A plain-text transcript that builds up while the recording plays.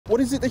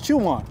What is it that you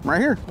want? Right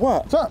here.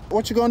 What? What's up?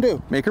 What you gonna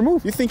do? Make her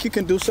move. You think you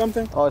can do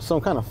something? Oh, it's some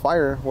kind of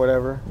fire,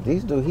 whatever.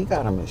 These dudes, he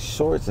got them in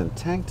shorts and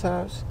tank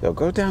tops. Yo,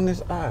 go down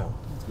this aisle.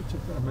 Let's go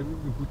check that out. Maybe we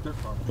can boot their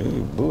car.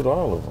 You boot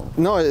all of them.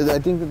 No, I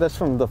think that's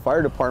from the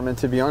fire department,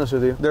 to be honest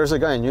with you. There's a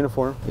guy in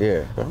uniform.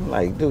 Yeah. I'm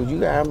like, dude, you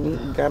got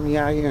me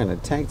out here in a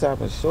tank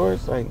top and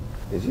shorts? Like,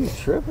 is you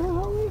tripping,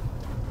 homie?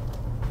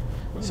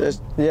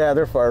 Says, yeah,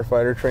 they're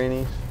firefighter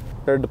trainees.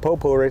 They're the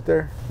popo right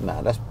there.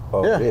 nah, that's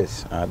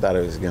this. I thought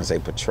it was gonna say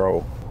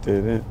patrol.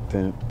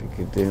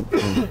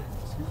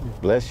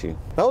 Bless you.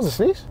 That was a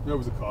sneeze? That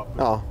was a cough.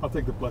 Oh. I'll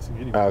take the blessing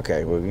anyway.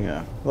 Okay, well,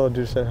 yeah. Little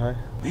dude said hi.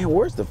 Man,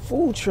 where's the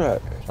food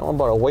truck? I'm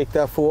about to wake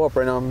that fool up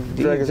right now. I'm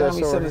Do you tell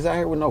me something's out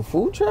here with no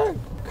food truck?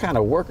 What kind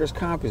of workers'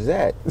 comp is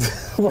that?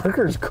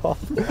 Workers' comp.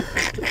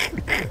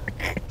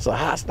 It's a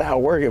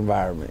hostile work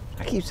environment.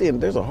 I keep seeing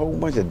there's a whole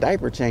bunch of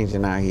diaper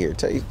changing out here.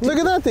 Look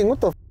at that thing.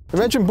 What the f?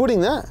 Imagine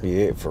booting that.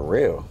 Yeah, for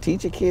real.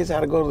 Teach your kids how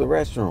to go to the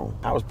restroom.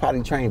 I was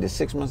potty trained at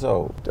 6 months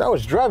old. I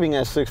was driving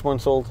at 6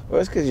 months old.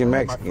 Well, it's because you're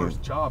Mexican. My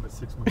first job at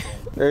 6 months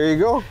old. There you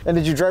go. And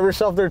did you drive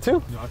yourself there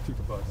too? No, I took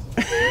the bus.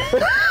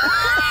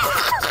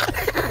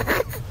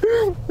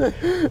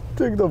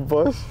 Take the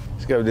bus.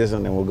 Let's go this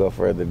one, then we'll go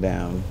further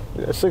down.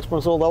 At 6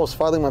 months old, I was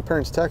filing my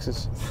parents'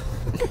 taxes.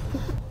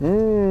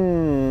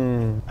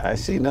 I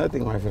see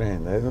nothing, my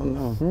friend. I don't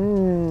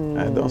know.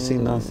 I don't see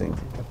nothing.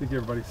 I think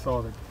everybody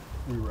saw that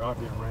we were out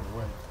here and ran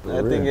away.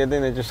 I think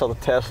they just saw the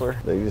Tesla.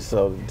 They just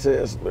saw the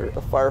Tesla. The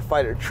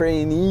firefighter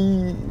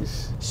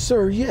trainees.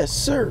 Sir, yes,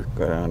 sir.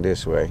 Go down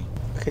this way.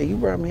 Okay, you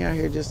brought me out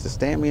here just to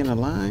stand me in a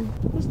line?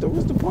 What's the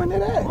point of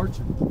that?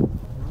 Marching.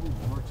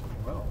 Marching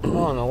well. I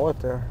don't know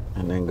what they're.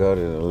 And then go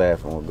to the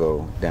left and we'll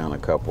go down a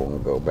couple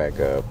and go back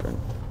up. And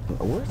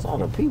where's all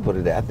the people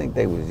today? I think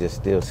they was just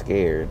still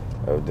scared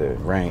of the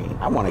rain.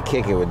 I want to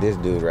kick it with this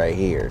dude right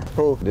here.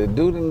 Who? The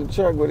dude in the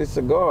truck with his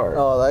cigar.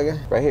 Oh, that guy?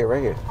 Right here,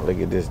 right here. Look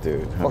at this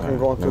dude. Fucking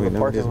going through the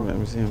parking lot. Let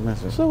me see him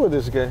messing. What's up with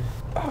this guy?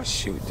 Oh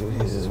shoot, dude,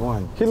 this is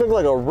one. He looked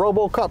like a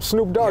RoboCop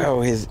Snoop Dogg.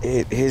 Yo, his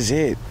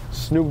hit.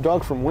 Snoop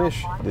Dogg from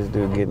Wish. This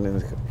dude getting in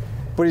his.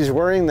 But he's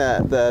wearing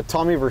the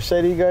Tommy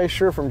Vercetti guy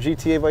shirt from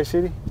GTA Vice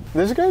City.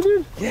 This guy,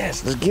 dude?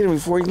 Yes, let's get him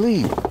before he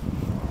leave.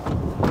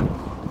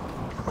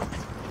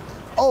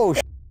 Oh,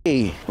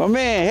 Hey, my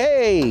man,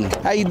 hey,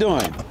 how you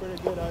doing?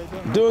 Pretty good, how you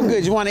doing? Doing good.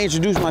 Just want to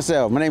introduce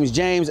myself. My name is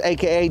James,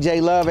 aka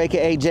J Love,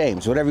 aka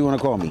James, whatever you want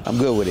to call me. I'm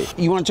good with it.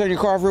 You want to turn your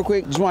car off real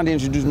quick? Just wanted to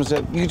introduce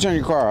myself. You can turn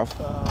your car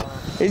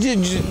off. It's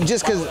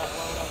just cause.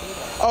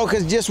 Oh,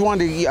 cause just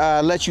wanted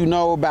to let you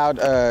know about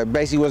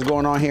basically what's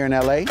going on here in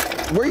LA.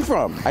 Where you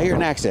from? I hear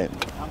an accent.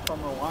 I'm from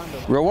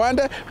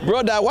Rwanda. Rwanda,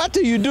 brother. What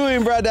are you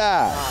doing,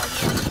 brother?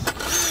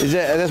 Is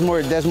that's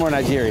more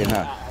Nigerian,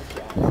 huh?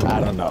 I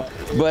don't know.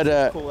 But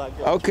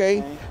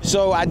okay.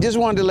 So I just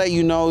wanted to let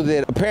you know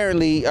that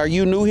apparently, are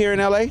you new here in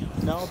LA?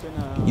 No,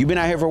 You been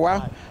out here for a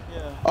while?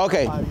 Yeah.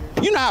 Okay.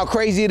 You know how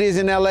crazy it is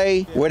in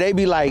LA where they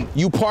be like,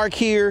 you park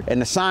here and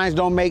the signs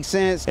don't make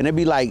sense and it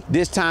be like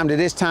this time to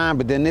this time,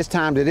 but then this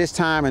time to this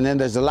time, and then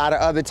there's a lot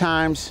of other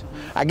times.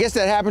 I guess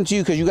that happened to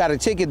you because you got a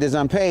ticket that's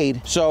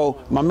unpaid.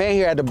 So my man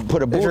here had to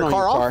put a boot on your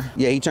car.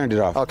 Yeah, he turned it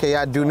off. Okay,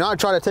 yeah, do not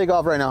try to take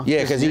off right now.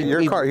 Yeah, because he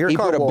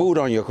put a boot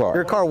on your car.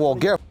 Your car will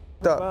get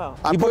up. Wow.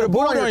 I He put a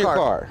boot on your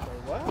car.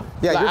 What?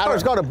 Yeah, Like, your I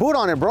car's don't- got a boot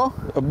on it, bro.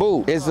 A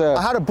boot. It's I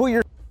had to boot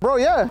your bro,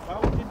 yeah. Why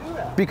would you do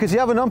that? Because you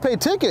have an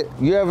unpaid ticket.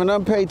 You have an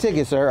unpaid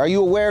ticket, sir. Are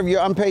you aware of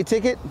your unpaid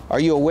ticket? Are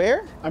you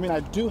aware? I mean,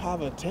 I do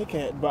have a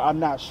ticket, but I'm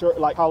not sure,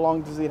 like, how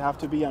long does it have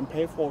to be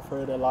unpaid for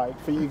to, like,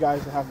 for you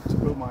guys to have to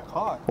boot my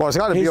car? Well, it's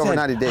got to be over said,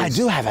 90 days. I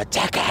do have a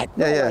ticket.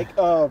 Yeah, yeah.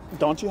 Like,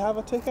 don't you have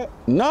a ticket?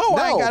 No,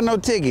 I ain't No. got no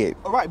ticket.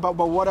 Right, but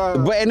what,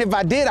 And if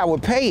I did, I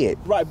would pay it.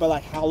 right, but,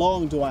 like, how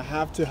long do I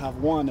have to have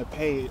one to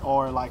pay it,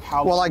 or, like,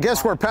 how Well, long I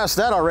guess do we're past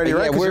that already, Yeah,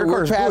 right? 'Cause your we're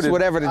car's past booted.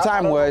 whatever the I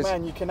time don't was. know,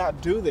 man, you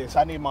cannot do this.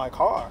 I need my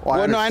car.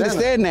 Well, No, I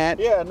understand that.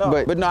 Yeah, no.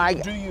 But no,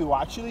 Do you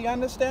actually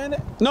understand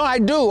it? No, I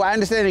do. I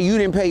understand that you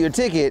didn't pay your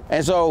ticket,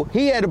 and so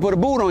he had to put a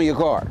boot on your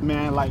car.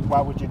 Man, like,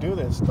 why would you do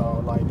this,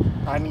 though? Like,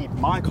 I need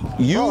my car.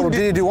 Oh,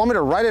 do you want me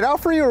to write it out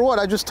for you or what?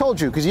 I just told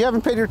you, because you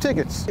haven't paid your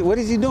tickets. What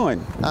is he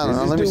doing? I don't Is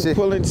know. this Let me dude see.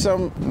 Pulling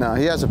some. No,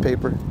 he has a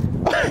paper.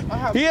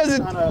 He has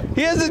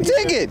a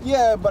ticket.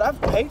 Yeah, but I've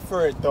paid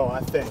for it, though, I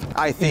think.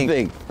 I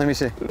think. Let me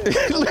see.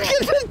 Look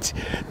at it.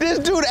 This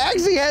dude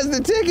actually has the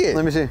ticket.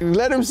 Let me see.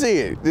 Let him see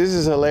it. This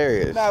is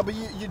hilarious. Nah, but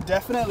you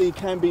definitely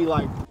can be,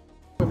 like,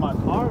 with my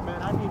car,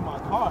 man. I need my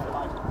car.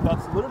 Like,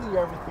 that's literally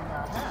everything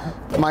I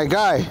have. My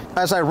guy,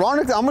 as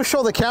ironic, I'm gonna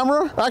show the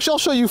camera. Actually, I'll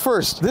show you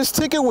first. This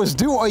ticket was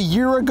due a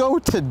year ago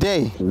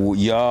today.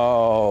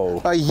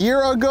 Yo. A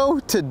year ago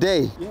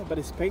today. Yeah, but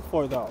it's paid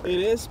for, though. It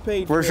is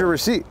paid Where's for. your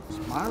receipt?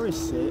 My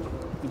receipt?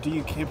 Do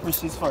you keep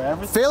receipts for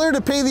everything? Failure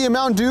to pay the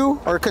amount due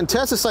or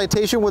contest a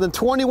citation within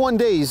 21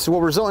 days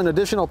will result in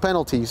additional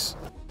penalties.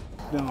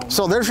 No.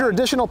 So there's your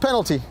additional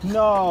penalty.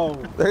 No.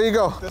 There you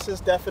go. This is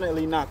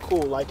definitely not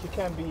cool. Like, you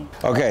can't be...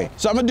 Okay,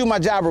 so I'm gonna do my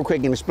job real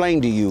quick and explain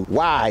to you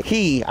why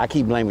I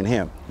keep blaming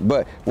him.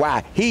 But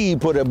why? He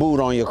put a boot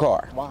on your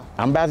car. Why?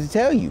 I'm about to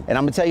tell you, and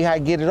I'm gonna tell you how to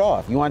get it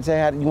off. You want to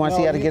tell you want to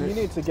see how to get it? You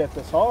need to get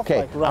this off. Okay,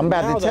 like, right I'm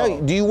about now, to tell though.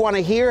 you. Do you want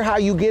to hear how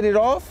you get it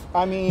off?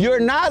 I mean, you're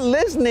not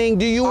listening.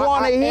 Do you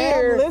want to hear?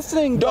 I am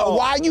listening, though.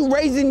 Why are you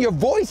raising your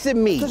voice at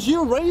me? Because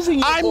you're raising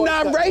your I'm voice.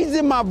 not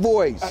raising my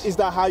voice. Is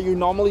that how you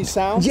normally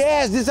sound?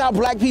 Yes, this is how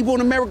black people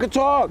in America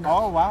talk.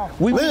 Oh, wow.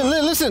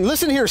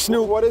 Listen here,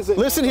 Snoop. What is it?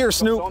 Listen here,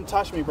 Snoop. Don't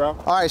touch me, bro.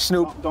 All right,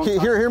 Snoop. Don't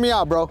Hear me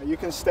out, bro. You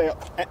can stay,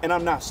 and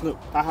I'm not Snoop.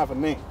 I have a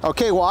name.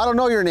 Okay, well, I don't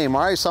know your name,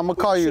 all right? So I'm gonna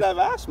call You you. should have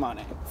asked my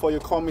name before you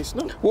call me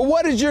Snoop. Well,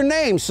 what is your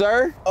name,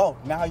 sir? Oh,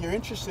 now you're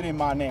interested in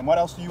my name. What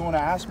else do you want to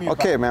ask me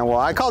Okay, about? man. Well,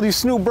 I called you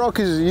Snoop, bro,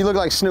 because you look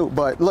like Snoop.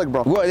 But look,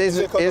 bro. Well, Is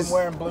it because I'm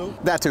wearing blue?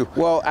 That too.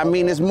 Well, I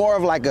mean, it's more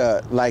of like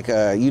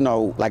a you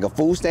know, like a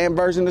food stand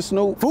version of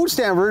Snoop. Food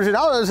stand version.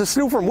 Oh, there's a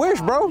Snoop from Wish,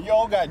 bro. You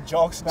all got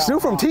jokes now.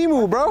 Snoop from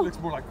Temu, bro. Looks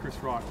more like Chris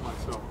Rock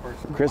myself,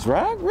 personally. Chris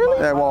Rock, really?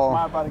 Yeah,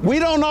 well, We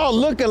don't all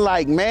look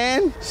alike,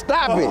 man.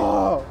 Stop it.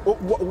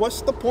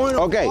 What's the point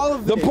of Okay, all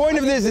of the this? point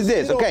of this is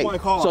this. Okay, My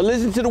car. so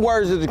listen to the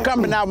words that are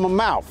coming out of my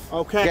mouth.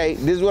 Okay. Okay,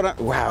 this is what I.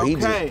 Wow, he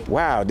Okay. just.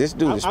 Wow, this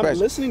dude is I'm special.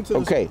 listening to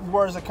Okay, the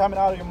words that are coming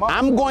out of your mouth.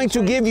 I'm going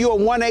to give you a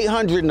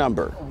 1-800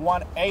 number.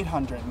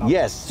 1-800 number.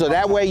 Yes, so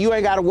that way you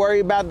ain't got to worry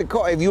about the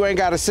car. If you ain't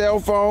got a cell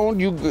phone,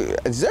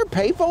 is there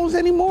payphones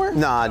anymore?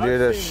 nah,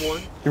 dude. I've seen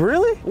one.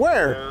 Really?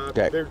 Where?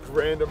 Okay. They're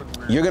random and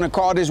weird. You're gonna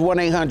call this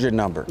 1-800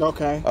 number.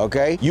 Okay.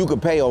 Okay. You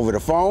could pay over the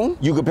phone.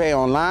 You could pay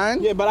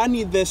online. Yeah, but I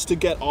need this to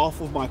get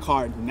off of my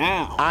card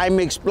now. I'm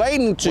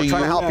explaining to We're you.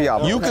 trying to help you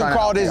out. You We're trying can to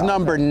call help you this out.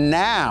 number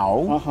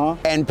now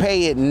and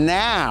pay it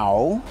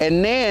now,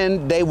 and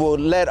then they will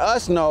let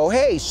us know,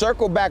 hey,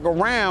 circle back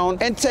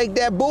around and take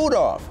that boot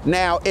off.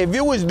 Now, if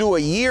it was due a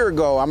year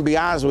ago, I'm gonna be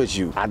honest with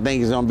you, I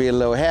think it's gonna be a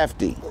little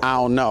hefty. I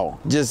don't know.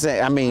 Just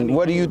say, I mean,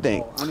 what do you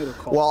think? I need a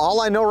call. Well,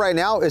 all I know right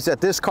now is that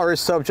this car is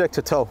subject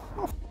to tow.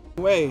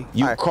 Wait.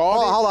 You All right,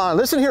 called it? hold on.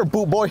 Listen here,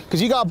 boot boy.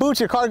 Because you got boots.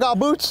 Your car got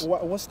boots.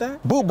 What's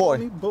that? Boot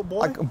boy. Boot boy?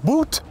 Like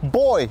boot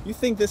boy. You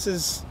think this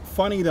is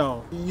funny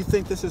though? You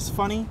think this is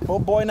funny?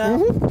 Boot boy now?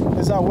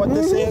 Is that what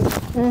this is?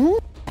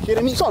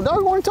 Kidding me? What's up, dog?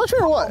 You want to touch me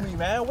or what? Tell me,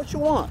 man, what you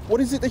want?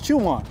 What is it that you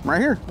want? Right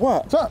here.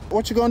 What? What's up?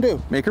 What you gonna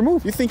do? Make her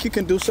move. You think you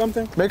can do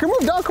something? Make her move,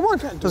 dog. Come on.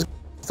 Just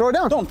throw it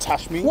down. Don't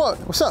touch me. What?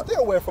 What's up? Stay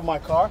away from my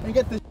car and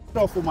get this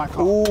off of my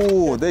car.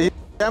 Ooh, they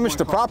damaged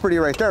the property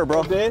right there,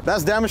 bro. They did?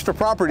 That's damage to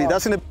property.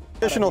 That's an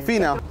additional fee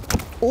now.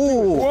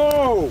 Ooh.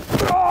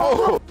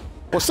 Whoa!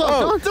 What's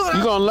up, dog?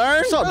 You gonna learn?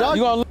 What's up, dog?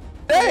 You gonna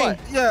hey? What?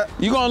 Yeah.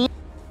 You gonna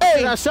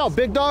Hey, that's out,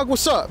 big dog.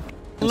 What's up?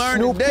 learn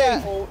Snoop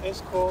today? Cool,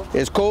 it's cool.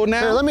 It's cool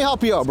now? Here, let me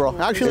help you out, bro.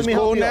 Actually, It's let me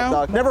cool help you now? out,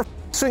 dog. Never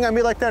swing at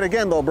me like that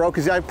again, though, bro,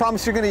 because I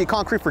promise you're gonna eat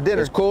concrete for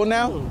dinner. It's cool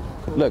now?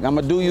 Look, I'm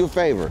gonna do you a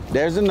favor.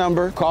 There's a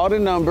number. Call the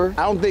number.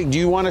 I don't think. Do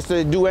you want us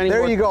to do any more?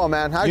 There you go,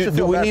 man. I should Do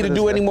feel we bad need for to this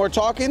do guy. any more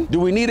talking? Do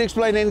we need to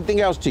explain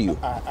anything else to you?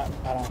 I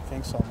don't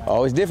think so, man.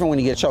 Oh, it's different when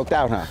you get choked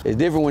out, huh? It's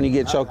different when you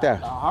get choked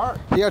out. Alright.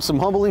 He had some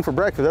humbling for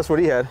breakfast. That's what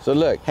he had. So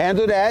look,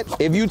 handle that.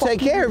 If you take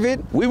care of it,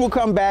 we will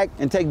come back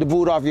and take the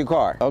boot off your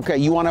car. Okay,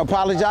 you want to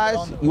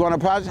apologize? You want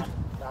to apologize?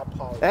 I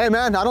apologize. Hey,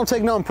 man, I don't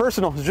take nothing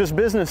personal. It's just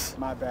business.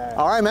 My bad.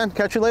 All right, man.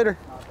 Catch you later.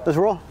 Let's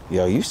roll.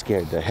 Yo, you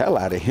scared the hell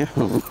out of him.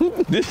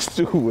 This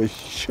dude was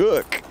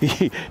shook.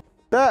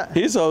 That.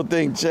 His whole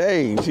thing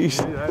changed.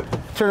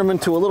 Turn him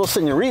into a little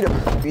senorita.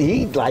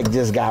 He like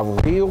just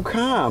got real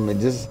calm and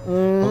just,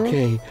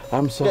 okay,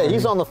 I'm sorry. Yeah,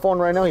 he's on the phone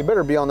right now. He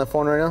better be on the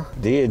phone right now.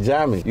 Dear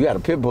Johnny, you got a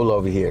pit bull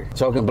over here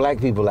choking black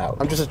people out.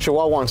 I'm just a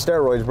chihuahua on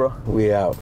steroids, bro. We out.